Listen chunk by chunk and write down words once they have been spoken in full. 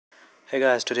Hey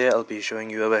guys, today I'll be showing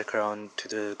you a workaround to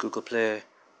the Google Play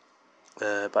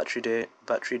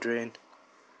battery drain.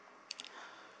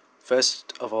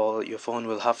 First of all, your phone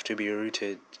will have to be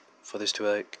rooted for this to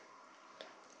work,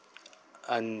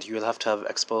 and you will have to have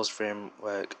Xposed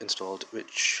framework installed,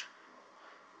 which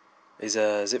is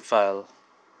a zip file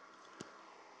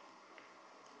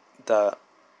that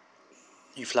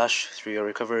you flash through your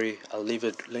recovery. I'll leave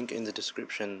a link in the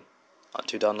description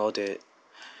to download it,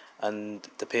 and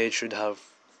the page should have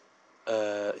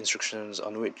instructions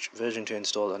on which version to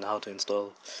install and how to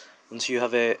install. Once you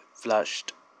have it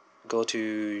flashed, go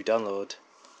to download,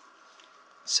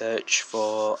 search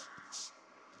for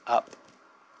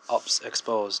ops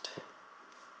Xposed,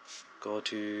 go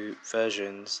to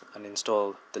versions and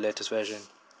install the latest version.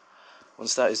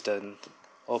 Once that is done,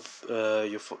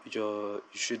 you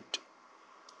should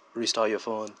restart your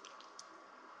phone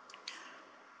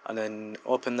and then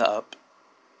open the app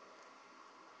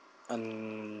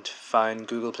and find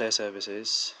Google Play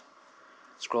Services.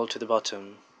 Scroll to the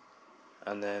bottom,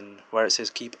 and then where it says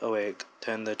keep awake,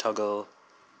 turn the toggle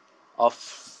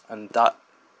off, and that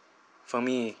for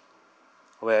me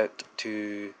worked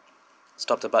to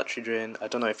stop the battery drain. I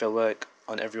don't know if it'll work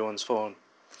on everyone's phone,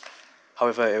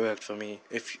 however it worked for me.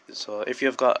 If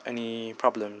you've got any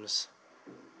problems,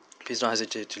 please don't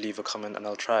hesitate to leave a comment and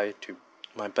I'll try to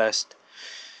my best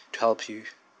to help you.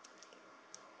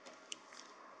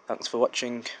 Thanks for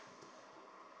watching.